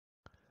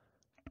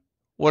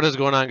What is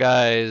going on,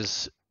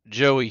 guys?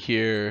 Joey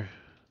here.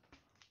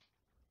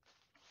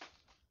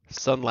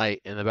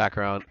 Sunlight in the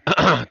background.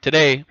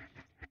 Today,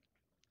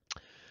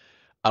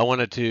 I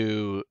wanted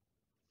to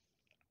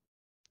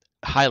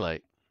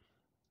highlight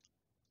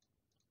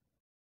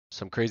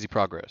some crazy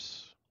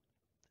progress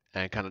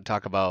and kind of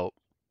talk about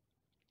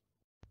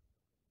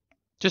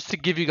just to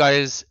give you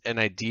guys an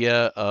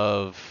idea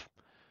of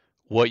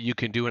what you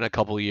can do in a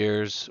couple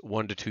years,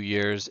 1 to 2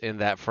 years in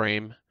that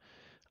frame.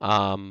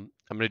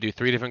 I'm going to do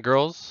 3 different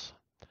girls.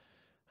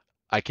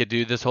 I could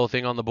do this whole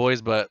thing on the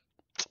boys, but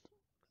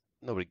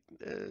nobody.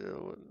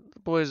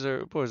 Boys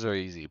are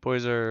easy.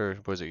 Boys are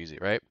easy,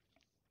 right?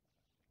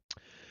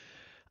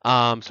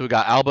 So we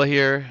got Alba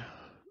here.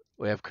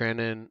 We have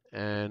Crandon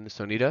and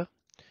Sonita,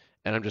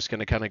 and I'm just going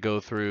to kind of go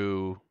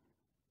through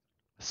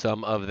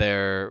some of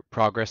their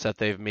progress that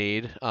they've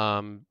made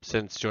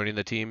since joining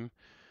the team.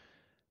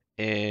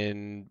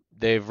 And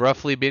they've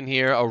roughly been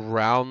here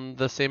around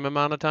the same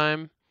amount of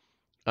time.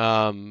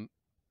 Um,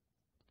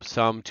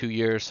 some 2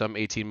 years, some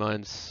 18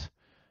 months.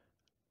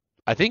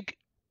 I think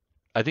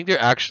I think they're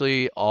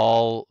actually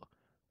all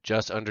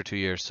just under 2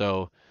 years.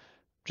 So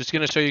just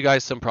going to show you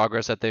guys some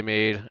progress that they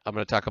made. I'm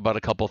going to talk about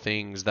a couple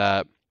things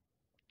that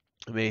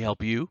may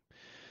help you.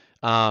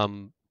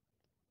 Um,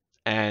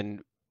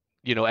 and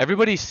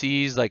everybody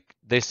sees, like,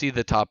 they see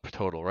the top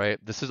total, right?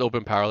 This is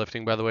open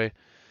powerlifting, by the way,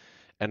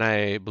 and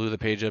I blew the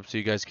page up so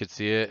you guys could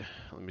see it.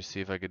 Let me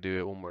see if I could do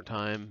it one more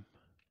time.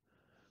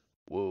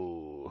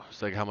 Whoa,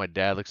 it's like how my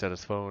dad looks at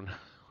his phone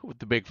with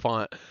the big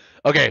font.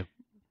 Okay,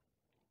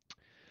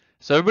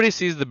 so everybody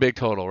sees the big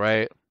total,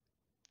 right?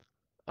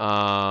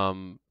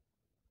 um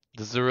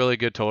this is a really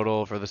good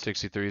total for the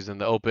 63s in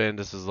the open.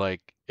 This is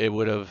like,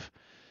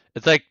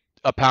 it's like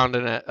a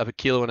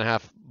kilo and a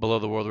half below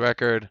the world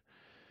record.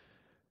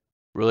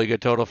 Really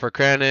good total for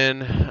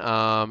Cranon.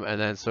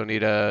 And then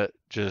Sonita,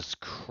 just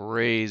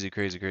crazy,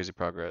 crazy, crazy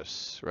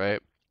progress,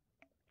 right?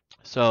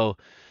 So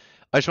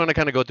I just want to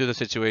kind of go through the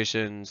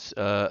situations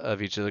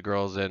of each of the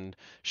girls and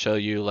show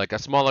you like a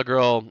smaller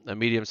girl, a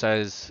medium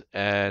size,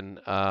 and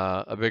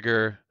a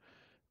bigger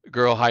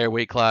girl, higher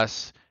weight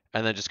class,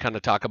 and then just kind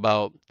of talk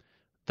about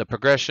the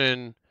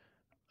progression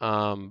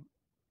um,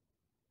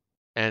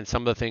 and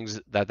some of the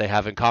things that they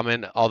have in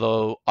common.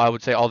 Although I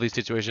would say all these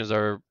situations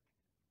are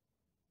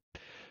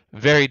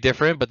very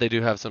different, but they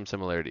do have some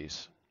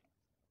similarities.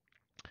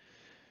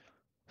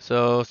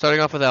 So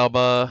starting off with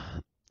Alba,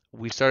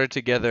 we started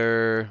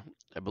together,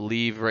 I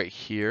believe, right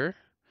here.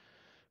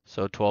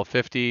 So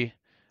 1250.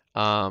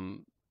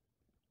 Um,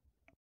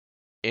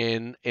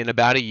 in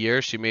about a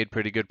year, she made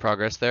pretty good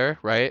progress there,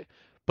 right?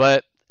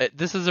 But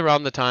this is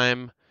around the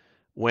time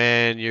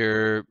when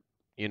you're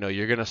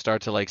gonna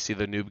start to like see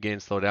the noob gain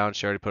slow down.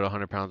 She already put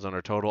 100 pounds on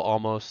her total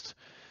almost.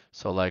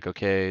 So like,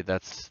 okay,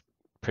 that's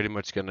pretty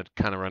much gonna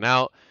kind of run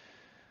out.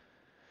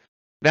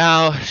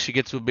 Now she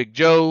gets with Big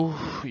Joe.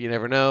 You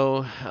never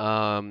know.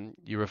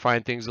 You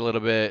refine things a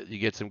little bit. You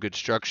get some good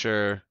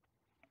structure.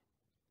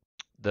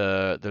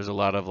 There's a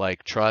lot of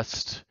like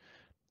trust.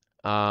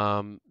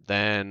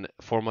 Then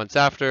 4 months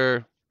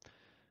after,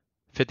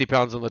 50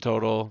 pounds on the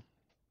total.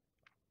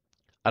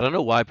 I don't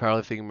know why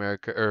Powerlifting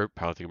America,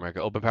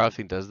 Open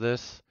Powerlifting does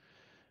this.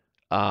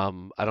 I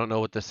don't know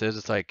what this is.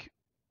 It's like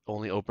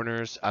only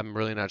openers. I'm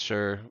really not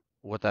sure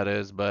what that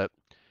is, but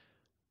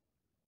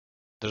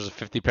there's a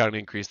 50-pound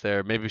increase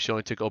there. Maybe she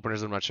only took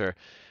openers. I'm not sure.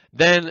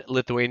 Then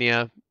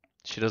Lithuania.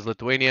 She does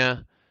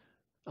Lithuania.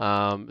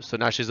 So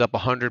now she's up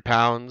 100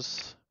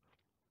 pounds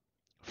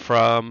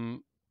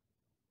from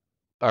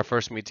our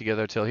first meet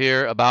together till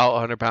here. About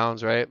 100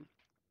 pounds, right?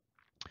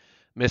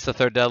 Missed the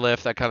third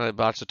deadlift. That kind of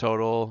botched the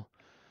total.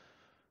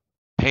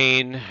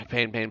 Pain,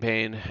 pain, pain,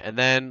 pain. And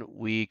then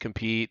we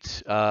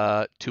compete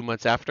 2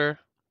 months after.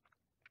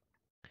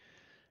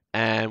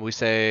 And we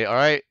say, all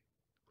right,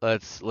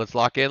 let's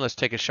lock in. Let's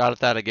take a shot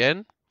at that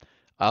again.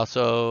 I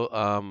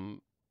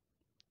also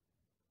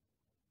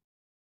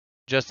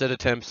just did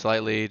attempt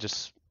slightly,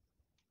 just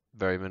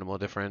very minimal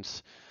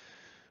difference.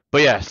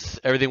 But yes,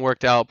 everything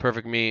worked out.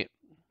 Perfect meet.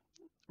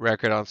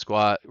 Record on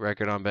squat,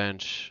 record on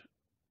bench,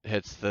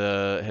 hits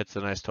the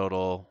nice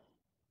total,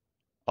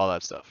 all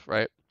that stuff,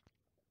 right?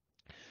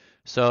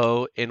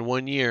 So in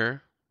 1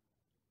 year,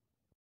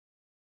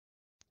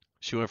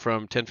 she went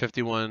from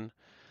 1051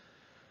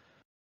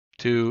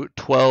 to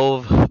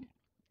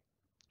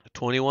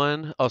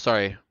 1221. Oh,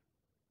 sorry.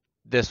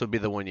 This would be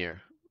the 1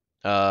 year.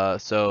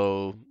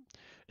 So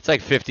it's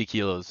like 50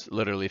 kilos,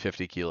 literally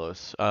 50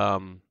 kilos.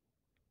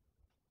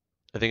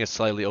 I think it's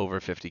slightly over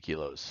 50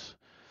 kilos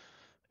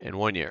in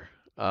 1 year.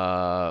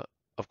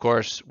 Of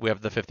course, we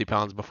have the 50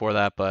 pounds before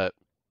that, but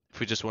if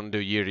we just want to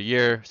do year to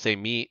year,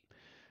 same meet,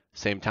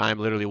 same time,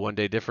 literally 1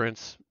 day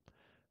difference,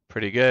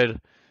 pretty good.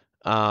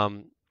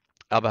 Um,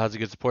 Alba has a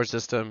good support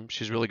system.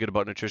 She's really good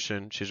about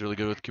nutrition. She's really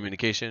good with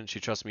communication. She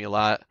trusts me a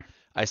lot.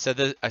 I said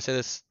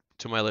this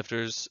to my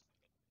lifters.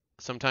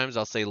 Sometimes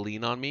I'll say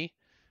lean on me,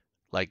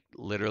 like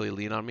literally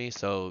lean on me.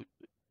 So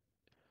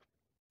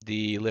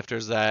the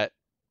lifters that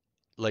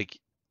like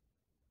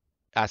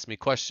ask me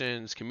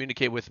questions,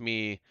 communicate with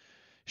me,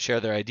 share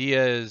their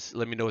ideas,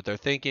 let me know what they're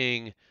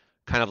thinking,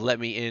 kind of let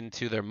me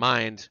into their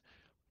mind,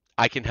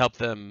 I can help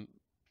them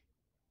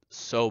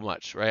so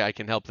much, right? I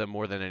can help them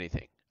more than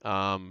anything.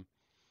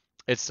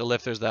 It's the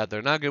lifters that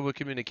they're not good with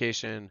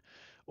communication,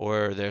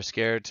 or they're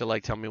scared to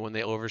like tell me when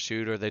they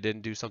overshoot or they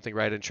didn't do something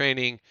right in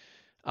training.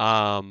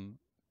 Um,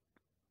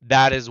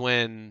 that is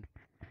when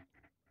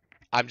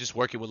I'm just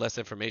working with less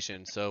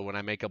information. So when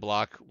I make a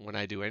block, when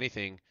I do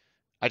anything,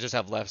 I just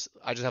have less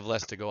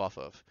to go off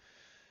of.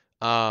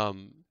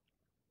 Um,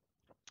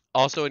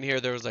 Also in here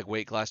there was like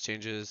weight class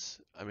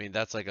changes. I mean,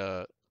 that's like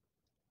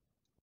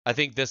I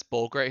think this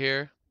bulk right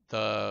here,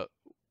 the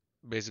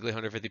basically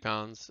 150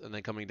 pounds and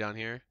then coming down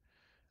here.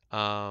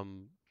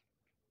 Um,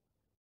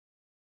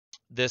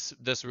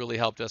 this really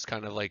helped us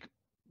kind of like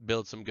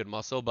build some good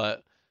muscle,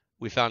 but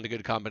we found a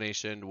good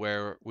combination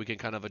where we can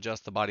kind of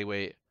adjust the body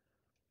weight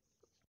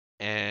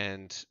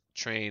and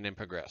train and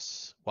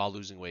progress while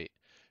losing weight.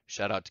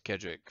 Shout out to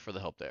Kedrick for the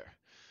help there.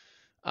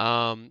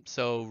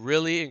 So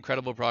really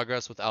incredible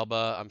progress with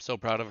Alba. I'm so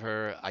proud of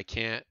her. I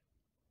can't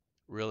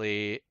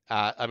really,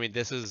 I mean,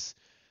 this is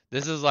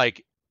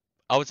like,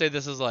 I would say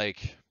this is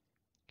like,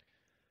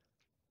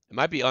 it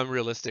might be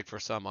unrealistic for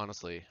some,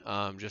 honestly.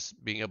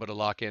 Just being able to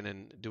lock in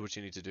and do what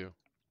you need to do.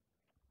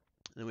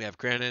 Then we have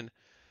Cranon.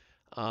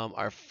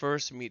 Our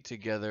first meet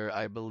together,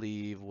 I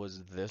believe,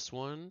 was this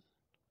one.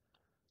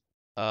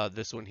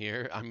 This one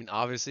here. I mean,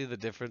 obviously the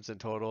difference in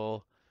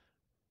total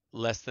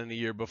less than a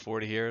year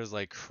before to here is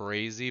like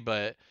crazy,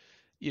 but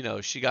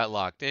she got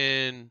locked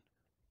in.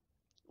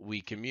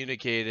 We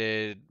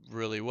communicated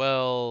really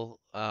well.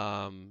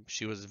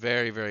 She was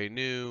very, very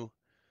new.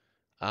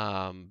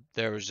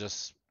 There was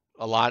just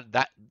a lot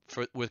that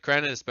for with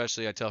Cranon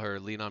especially, I tell her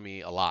lean on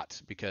me a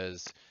lot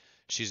because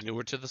she's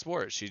newer to the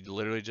sport. She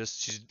literally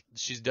just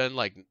she's done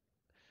like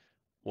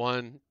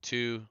one,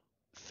 two,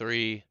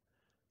 three,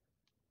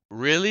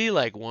 really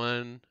like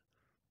one,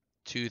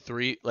 two,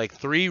 three, like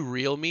three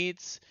real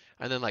meets,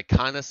 and then like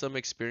kind of some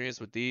experience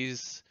with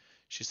these.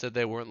 She said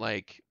they weren't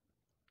like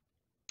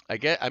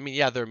I mean,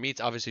 yeah, they're meets.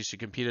 Obviously, she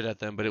competed at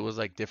them, but it was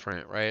like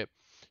different, right?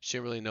 She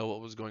didn't really know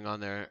what was going on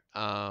there.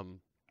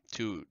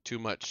 Too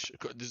much.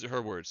 These are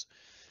her words.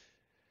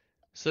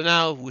 So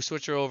now we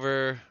switch her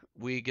over.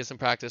 We get some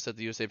practice at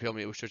the USA PL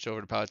meet. We switch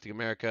over to Powerlifting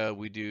America.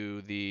 We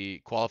do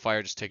the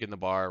qualifier, just taking the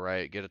bar,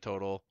 right? Get a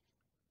total.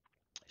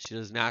 She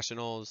does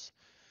nationals.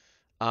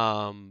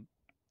 Um,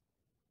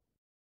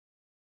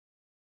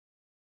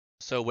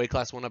 so weight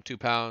class went up 2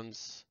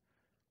 pounds.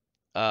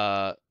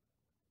 Uh,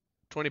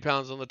 20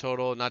 pounds on the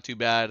total. Not too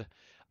bad.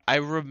 I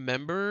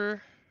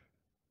remember.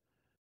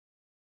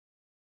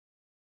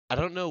 I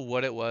don't know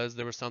what it was.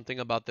 There was something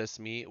about this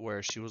meet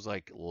where she was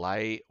like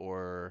light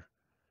or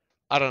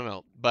I don't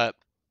know, but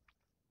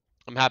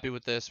I'm happy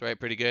with this, right?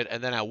 Pretty good.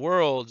 And then at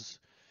Worlds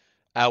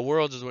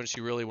is when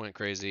she really went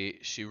crazy.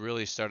 She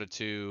really started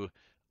to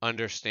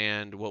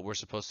understand what we're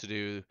supposed to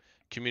do.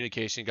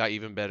 Communication got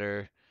even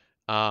better.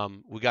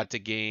 We got to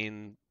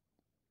gain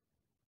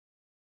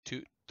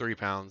 3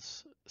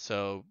 pounds,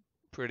 so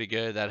pretty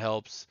good. That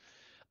helps.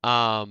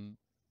 Um,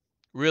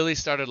 really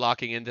started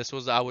locking in. This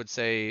was, I would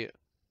say,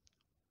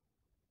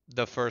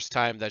 the first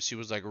time that she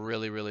was like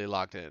really, really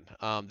locked in.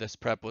 This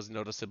prep was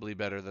noticeably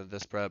better than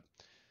this prep,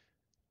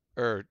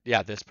 or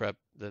yeah, this prep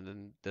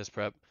than this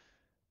prep,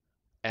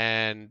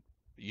 and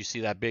you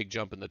see that big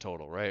jump in the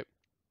total, right?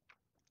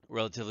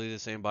 Relatively the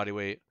same body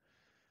weight,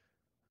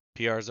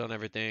 PRs on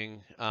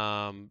everything.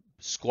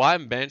 Squat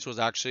and bench was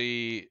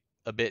actually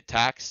a bit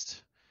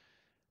taxed.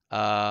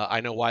 I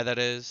know why that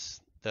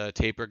is. The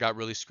taper got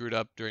really screwed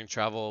up during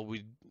travel.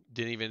 We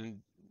didn't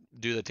even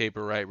do the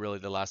taper right really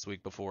the last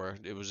week before.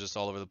 It was just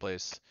all over the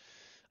place.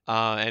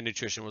 And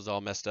nutrition was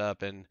all messed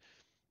up and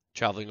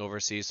traveling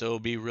overseas. So it'll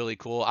be really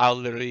cool.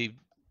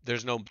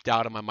 There's no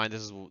doubt in my mind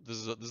this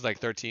is like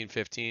 13,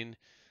 15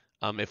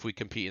 if we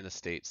compete in the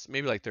States.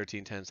 Maybe like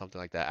 13, 10,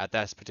 something like that at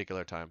that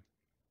particular time.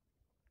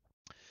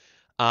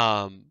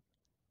 Um,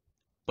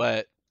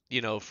 but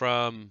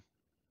from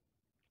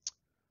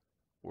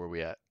where are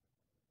we at?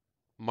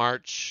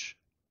 March.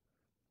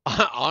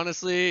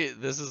 Honestly,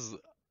 this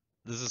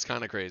is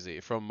kind of crazy.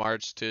 From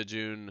March to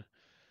June,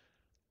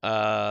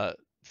 uh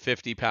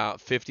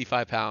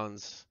 55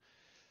 pounds.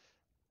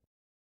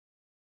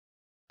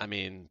 I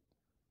mean,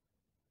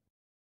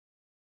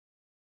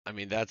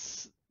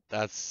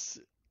 that's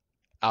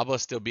Alba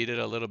still beat it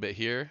a little bit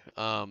here.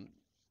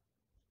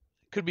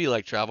 Could be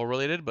like travel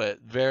related, but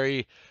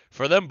very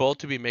for them both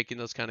to be making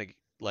those kind of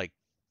like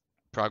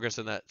progress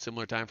in that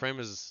similar time frame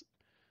is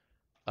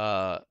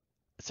uh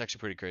it's actually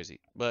pretty crazy.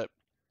 But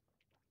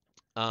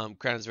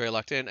Crandon's very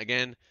locked in.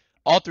 Again,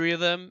 all three of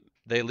them,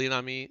 they lean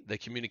on me. They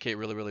communicate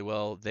really, really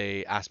well.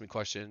 They ask me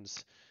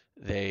questions.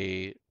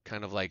 They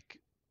kind of like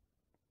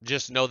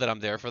just know that I'm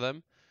there for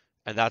them,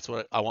 and that's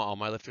what I want all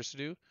my lifters to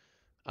do.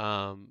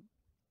 Um,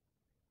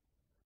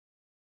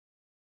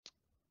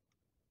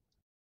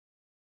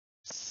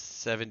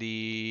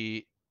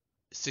 70,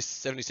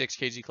 76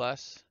 kg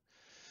class.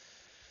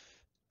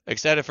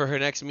 Excited for her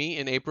next meet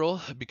in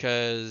April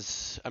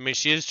because I mean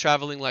she is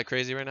traveling like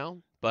crazy right now,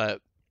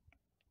 but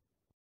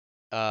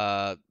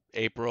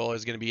April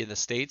is going to be in the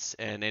States,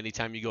 and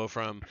anytime you go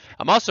from,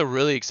 I'm also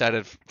really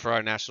excited for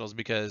our nationals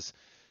because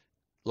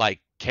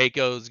like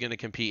Keiko is going to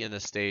compete in the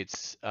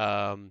States.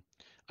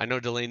 I know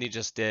Delaney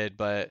just did,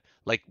 but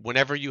like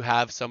whenever you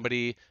have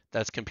somebody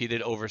that's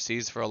competed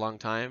overseas for a long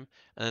time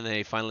and then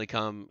they finally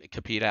come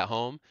compete at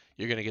home,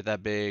 you're going to get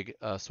that big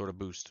sort of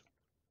boost.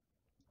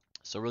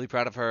 So really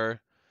proud of her.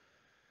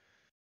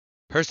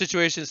 Her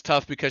situation is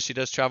tough because she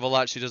does travel a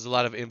lot. She does a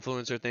lot of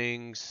influencer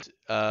things.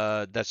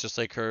 That's just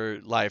like her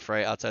life,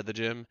 right, outside the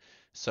gym.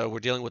 So we're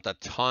dealing with a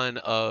ton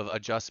of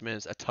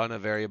adjustments, a ton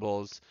of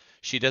variables.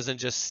 She doesn't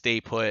just stay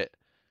put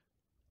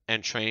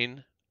and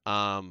train.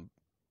 Um,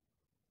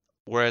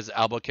 Whereas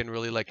Alba can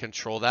really like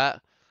control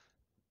that.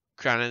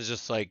 Crown is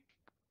just like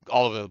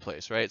all over the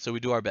place, right? So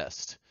we do our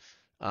best.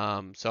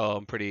 So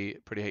I'm pretty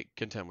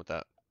content with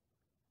that.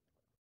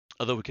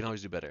 Although we can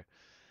always do better.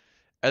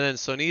 And then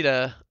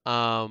Sonita,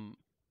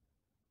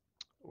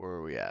 where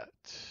are we at?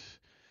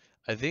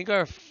 I think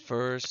our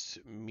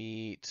first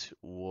meet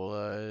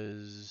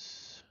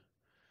was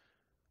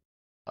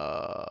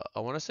I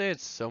want to say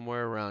it's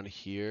somewhere around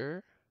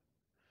here.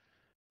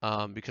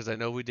 Because I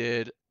know we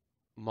did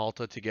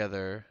Malta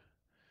together.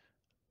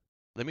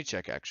 Let me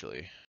check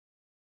actually.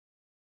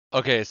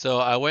 Okay, so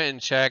I went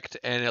and checked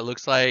and it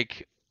looks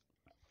like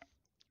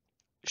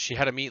she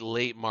had a meet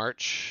late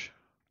March.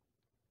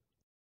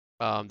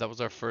 That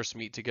was our first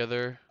meet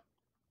together.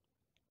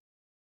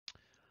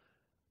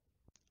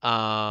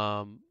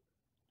 Um,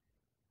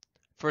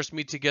 First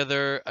meet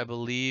together, I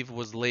believe,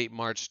 was late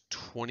March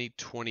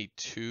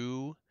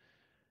 2022.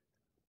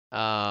 Um,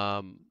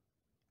 I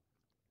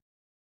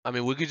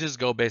mean, we could just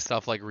go based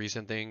off like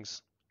recent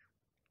things.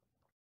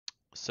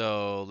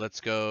 So let's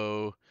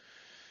go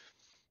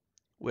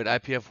with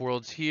IPF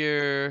Worlds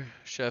here,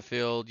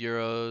 Sheffield,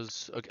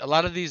 Euros. Okay, a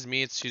lot of these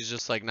meets, she's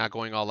just like not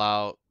going all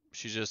out.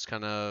 She's just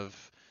kind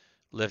of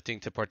lifting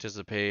to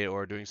participate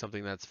or doing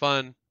something that's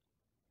fun,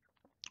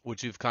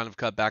 which we've kind of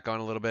cut back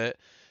on a little bit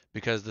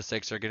because the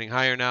stakes are getting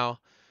higher now.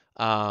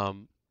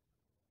 Um,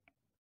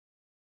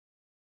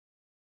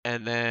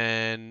 and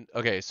then,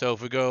 okay, so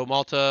if we go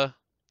Malta,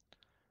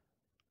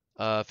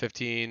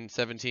 15,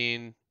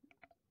 17,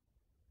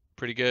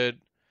 pretty good.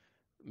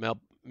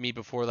 Me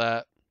before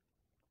that.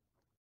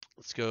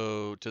 Let's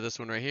go to this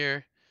one right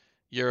here.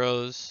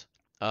 Euros,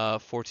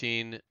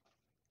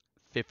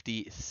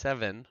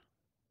 1457,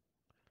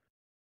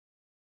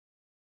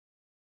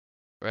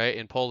 right,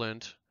 in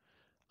Poland.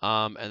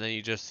 And then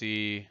you just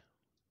see,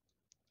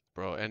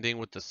 bro, ending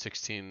with the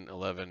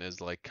 1611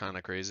 is like kind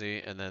of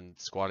crazy. And then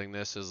squatting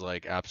this is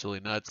like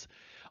absolutely nuts.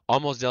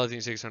 Almost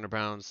deadlifting 600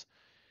 pounds.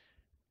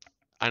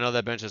 I know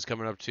that bench is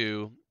coming up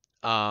too.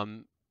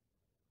 Um,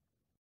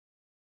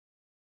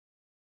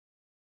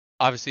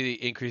 Obviously,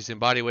 the increase in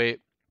body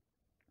weight.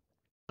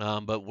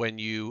 But when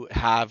you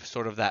have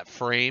sort of that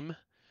frame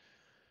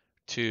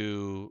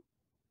to,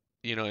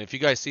 if you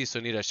guys see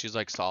Sonita, she's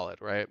like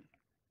solid, right?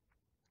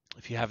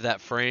 If you have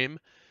that frame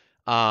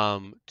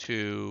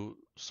to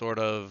sort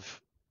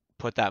of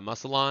put that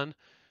muscle on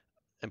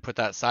and put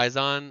that size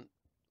on,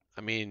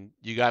 I mean,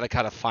 you got to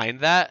kind of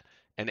find that,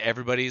 and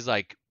everybody's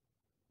like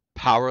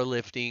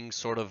powerlifting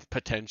sort of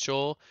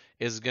potential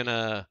is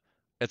gonna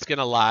it's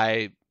gonna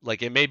lie,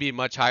 like it may be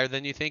much higher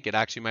than you think. It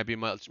actually might be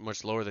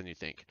much lower than you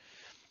think.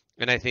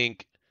 And I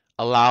think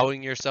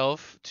allowing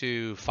yourself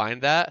to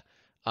find that,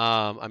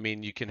 I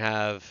mean, you can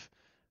have,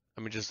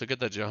 I mean, just look at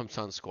the jumps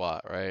on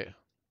squat, right?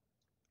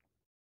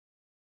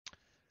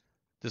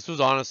 This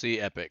was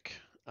honestly epic.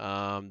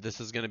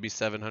 This is gonna be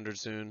 700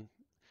 soon,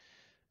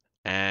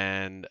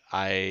 and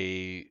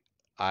I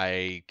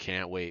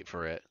can't wait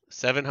for it.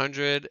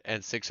 700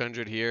 and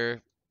 600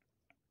 here.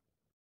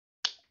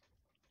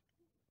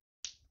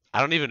 I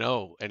don't even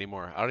know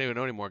anymore. I don't even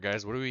know anymore,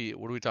 guys. What are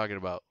we talking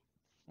about?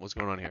 What's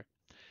going on here?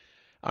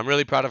 I'm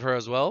really proud of her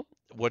as well.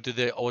 What do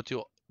they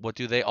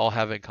all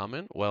have in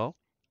common? Well,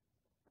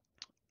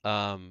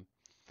 um,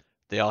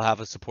 they all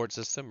have a support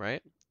system,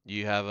 right?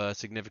 You have a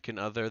significant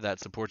other that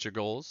supports your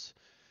goals,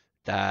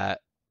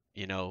 that,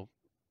 you know,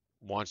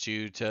 wants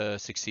you to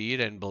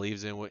succeed and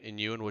believes in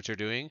you and what you're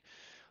doing.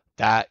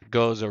 That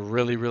goes a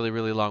really, really,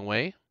 really long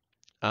way.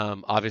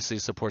 Obviously,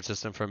 support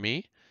system from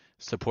me,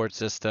 support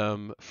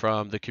system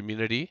from the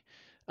community,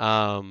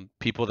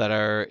 people that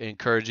are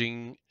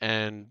encouraging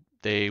and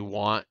they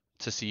want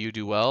to see you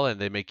do well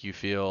and they make you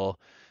feel,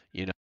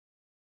 you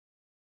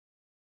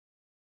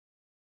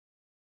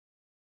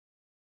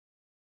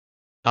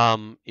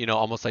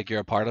almost like you're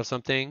a part of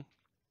something.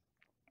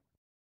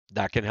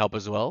 That can help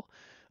as well.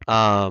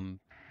 Um,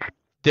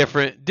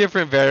 different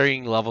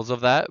varying levels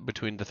of that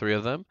between the three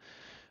of them.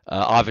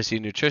 Obviously,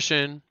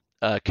 nutrition,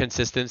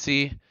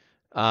 consistency.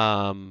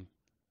 Um,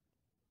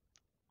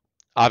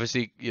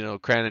 Obviously,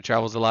 Crandon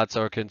travels a lot,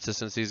 so our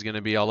consistency is going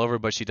to be all over,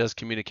 but she does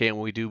communicate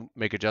when we do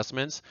make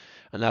adjustments.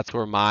 And that's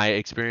where my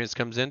experience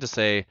comes in to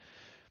say,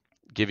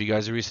 give you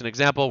guys a recent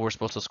example. We're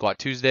supposed to squat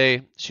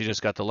Tuesday. She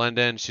just got to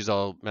London. She's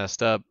all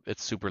messed up.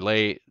 It's super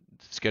late.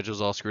 Schedule's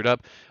all screwed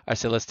up. I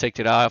said, let's take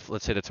it off.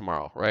 Let's hit it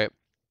tomorrow, right?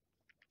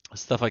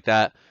 Stuff like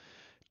that.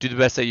 do the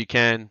best that you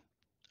can.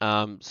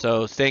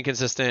 So staying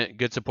consistent,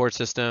 good support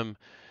system.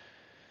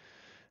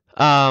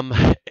 Um,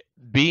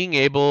 Being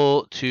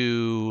able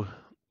to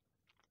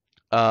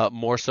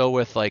more so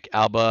with like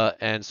Alba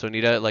and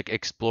Sonita, like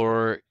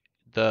explore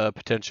the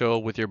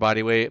potential with your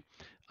body weight.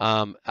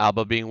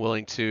 Alba being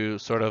willing to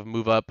sort of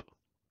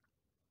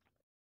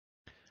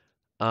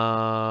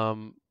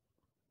um,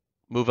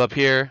 move up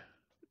here,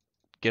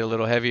 get a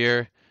little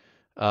heavier,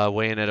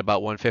 weigh in at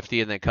about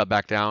 150, and then cut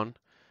back down.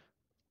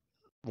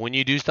 When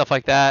you do stuff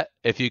like that,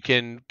 if you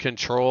can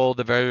control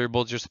the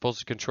variables you're supposed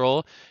to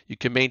control, you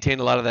can maintain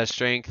a lot of that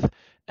strength.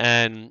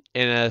 And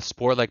in a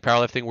sport like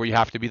powerlifting where you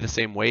have to be the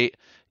same weight,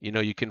 you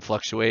know, you can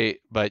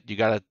fluctuate, but you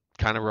got to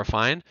kind of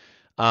refine.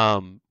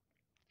 Um,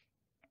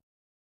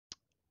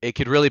 it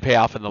could really pay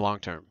off in the long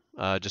term.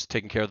 Just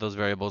taking care of those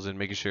variables and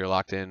making sure you're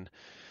locked in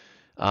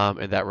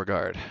that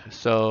regard.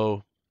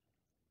 So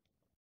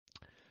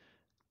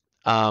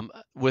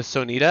with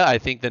Sonita, I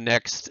think the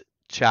next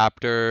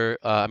chapter,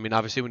 I mean,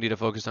 obviously we need to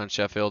focus on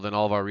Sheffield and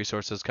all of our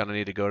resources kind of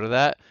need to go to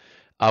that.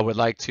 I would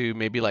like to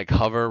maybe like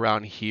hover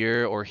around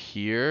here or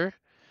here,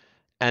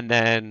 and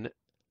then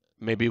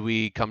maybe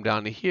we come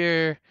down to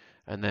here,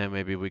 and then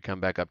maybe we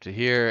come back up to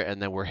here,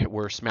 and then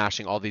we're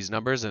smashing all these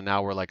numbers, and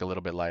now we're like a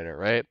little bit lighter,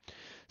 right?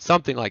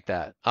 Something like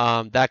that.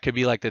 That could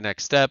be like the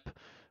next step.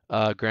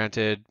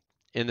 Granted,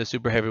 in the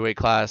super heavyweight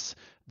class,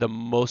 the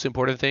most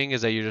important thing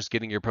is that you're just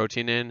getting your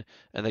protein in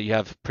and that you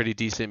have pretty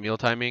decent meal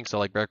timing. So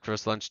like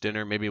breakfast, lunch,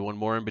 dinner, maybe one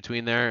more in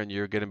between there, and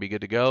you're gonna be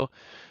good to go.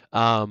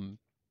 Um,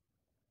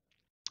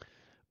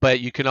 but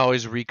you can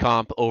always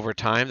recomp over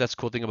time. That's the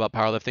cool thing about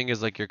powerlifting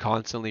is like you're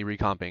constantly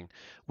recomping.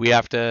 We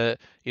have to,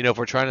 you know, if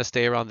we're trying to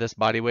stay around this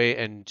body weight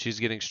and she's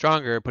getting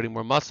stronger, putting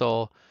more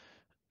muscle,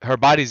 her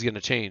body's going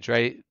to change,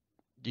 right?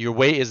 Your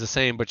weight is the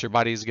same, but your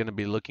body's going to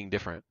be looking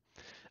different.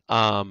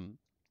 Um,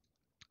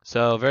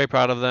 so very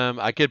proud of them.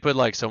 I could put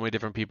like so many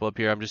different people up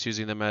here. I'm just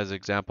using them as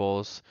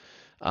examples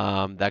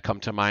that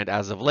come to mind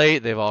as of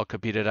late. They've all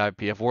competed at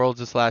IPF Worlds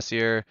this last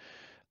year.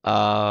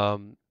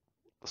 Um,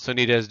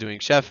 Sunita is doing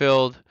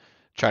Sheffield.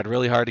 Tried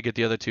really hard to get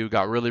the other two.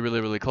 Got really,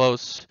 really, really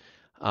close.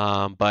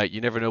 But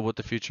you never know what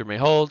the future may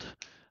hold.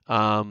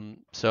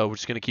 So we're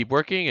just gonna keep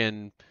working,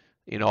 and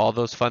you know all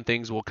those fun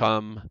things will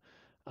come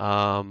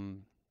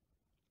um,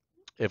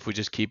 if we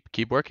just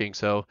keep working.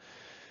 So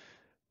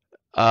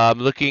I'm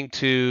looking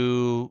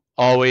to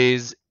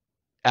always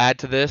add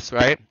to this,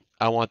 right?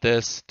 I want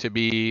this to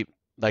be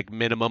like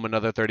minimum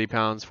another 30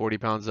 pounds, 40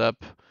 pounds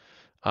up.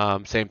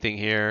 Same thing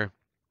here.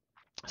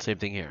 Same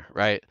thing here,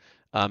 right?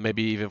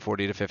 Maybe even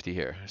 40 to 50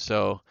 here.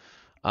 So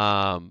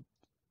um,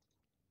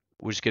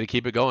 we're just gonna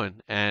keep it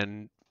going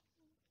and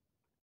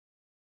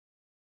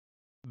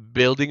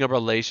building a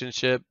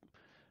relationship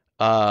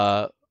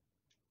uh,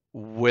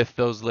 with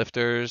those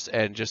lifters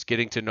and just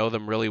getting to know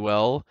them really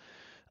well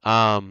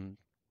um,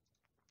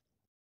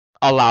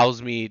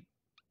 allows me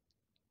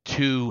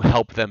to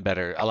help them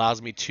better,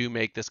 allows me to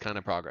make this kind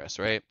of progress,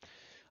 right?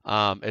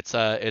 It's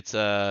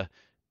a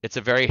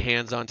very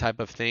hands-on type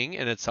of thing,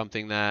 and it's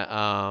something that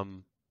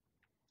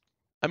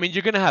I mean,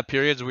 you're gonna have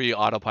periods where you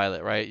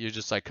autopilot, right? You're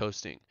just like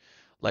coasting.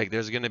 Like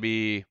there's gonna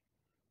be,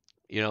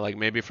 you know, like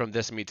maybe from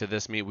this meet to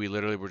this meet, we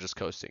literally were just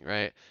coasting,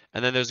 right?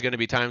 And then there's gonna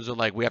be times when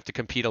like we have to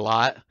compete a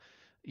lot.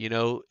 You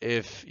know,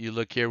 if you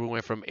look here, we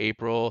went from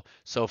April,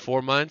 so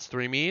 4 months,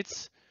 3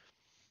 meets.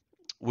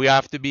 We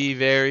have to be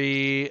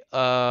very,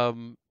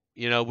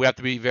 you know, we have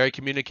to be very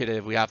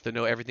communicative. We have to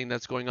know everything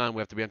that's going on. We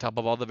have to be on top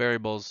of all the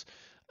variables.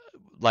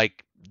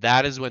 Like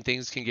that is when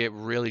things can get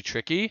really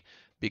tricky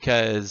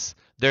because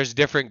there's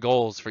different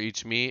goals for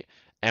each meet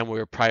and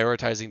we're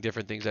prioritizing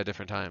different things at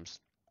different times.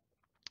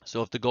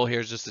 So if the goal here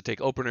is just to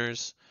take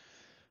openers,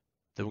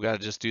 then we got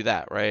to just do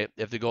that, right?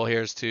 If the goal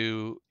here is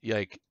to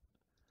like,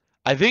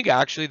 I think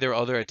actually there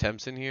are other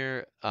attempts in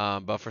here,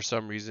 but for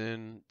some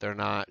reason they're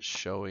not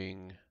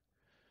showing.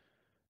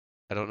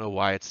 I don't know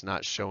why it's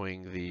not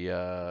showing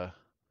the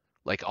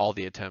like all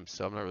the attempts,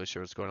 so I'm not really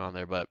sure what's going on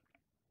there, but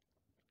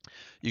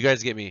you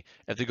guys get me.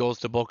 If the goal is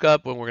to bulk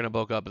up, when we're gonna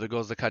bulk up. If the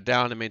goal is to cut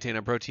down and maintain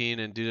our protein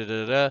and do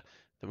da da da,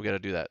 then we got to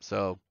do that.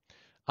 So,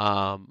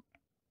 um,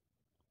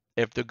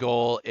 if the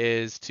goal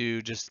is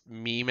to just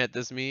meme at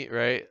this meet,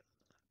 right,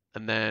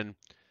 and then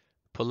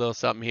put a little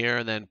something here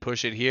and then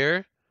push it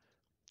here,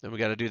 then we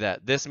got to do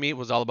that. This meet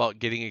was all about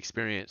getting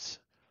experience.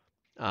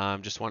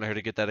 Just wanted her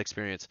to get that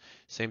experience.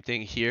 Same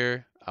thing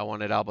here. I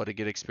wanted Alba to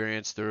get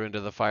experience through into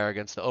the fire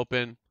against the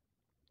open.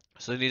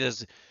 So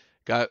Nita's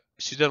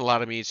she's done a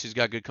lot of meets. She's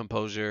got good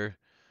composure.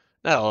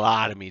 Not a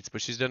lot of meets,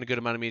 but she's done a good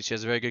amount of meets. She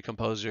has a very good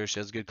composure. She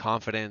has good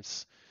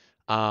confidence.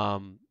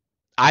 Um,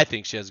 I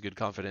think she has good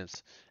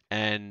confidence.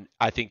 And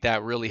I think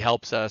that really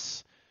helps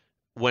us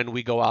when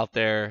we go out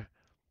there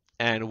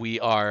and we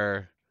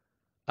are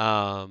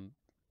um,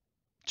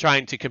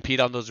 trying to compete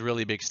on those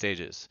really big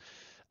stages.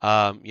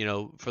 You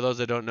know, for those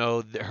that don't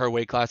know, her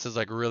weight class is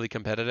like really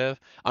competitive.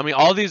 I mean,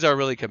 all these are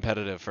really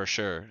competitive for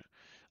sure.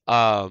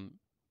 Um,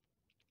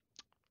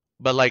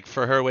 but like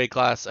for her weight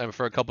class and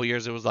for a couple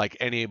years, it was like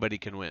anybody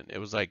can win. It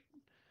was like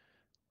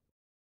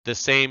the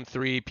same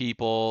 3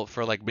 people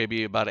for like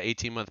maybe about an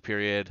 18-month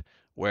period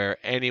where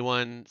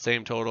anyone,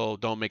 same total,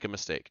 don't make a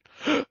mistake.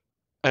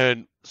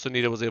 And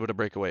Sunita was able to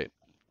break away.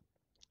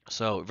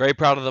 So very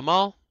proud of them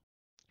all.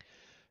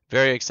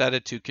 Very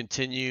excited to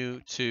continue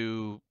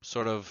to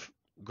sort of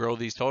grow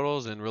these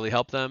totals and really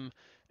help them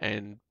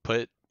and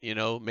put,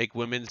 make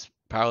women's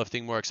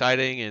powerlifting more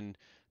exciting and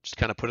just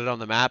kind of put it on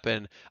the map.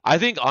 And I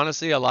think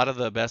honestly, a lot of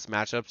the best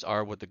matchups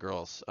are with the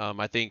girls.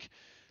 I think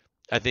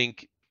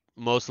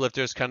most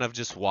lifters kind of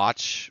just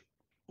watch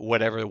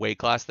whatever weight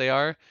class they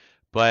are,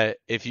 but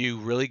if you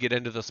really get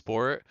into the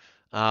sport,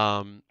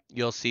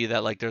 you'll see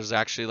that like there's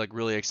actually like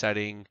really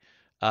exciting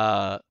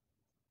uh,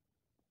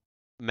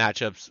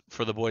 matchups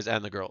for the boys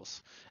and the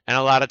girls. And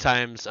a lot of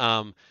times,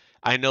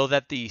 I know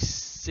that the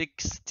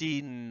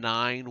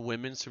 69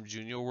 women's from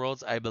Junior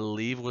Worlds, I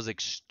believe, was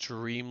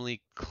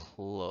extremely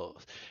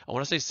close. I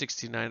want to say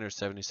 69 or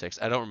 76.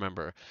 I don't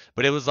remember,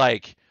 but it was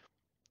like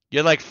you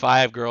had like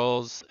 5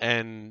 girls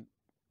and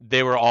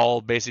they were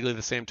all basically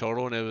the same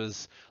total, and it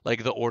was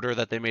like the order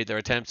that they made their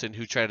attempts and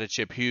who tried to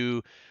chip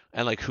who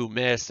and like who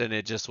missed, and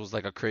it just was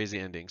like a crazy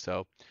ending.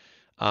 So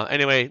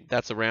anyway,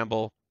 that's a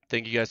ramble.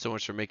 Thank you guys so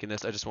much for making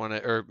this.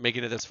 Or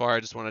making it this far. I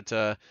just wanted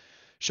to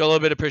show a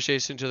little bit of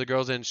appreciation to the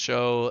girls and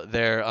show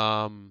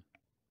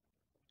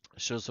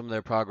some of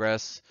their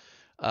progress,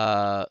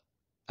 uh,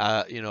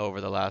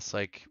 over the last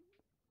like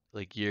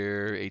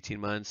year, 18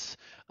 months,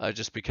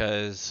 just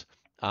because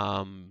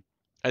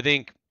I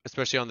think,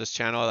 especially on this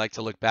channel, I like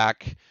to look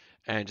back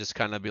and just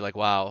kind of be like,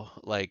 wow,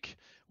 like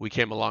we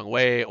came a long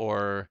way,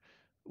 or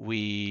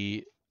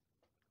we,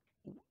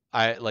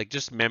 I like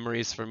just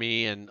memories for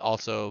me, and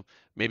also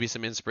maybe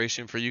some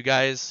inspiration for you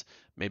guys.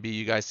 Maybe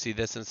you guys see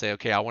this and say,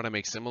 okay, I want to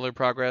make similar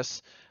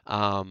progress.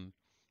 And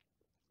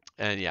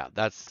yeah,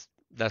 that's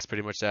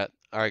pretty much that.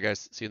 All right,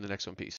 guys, see you in the next one. Peace.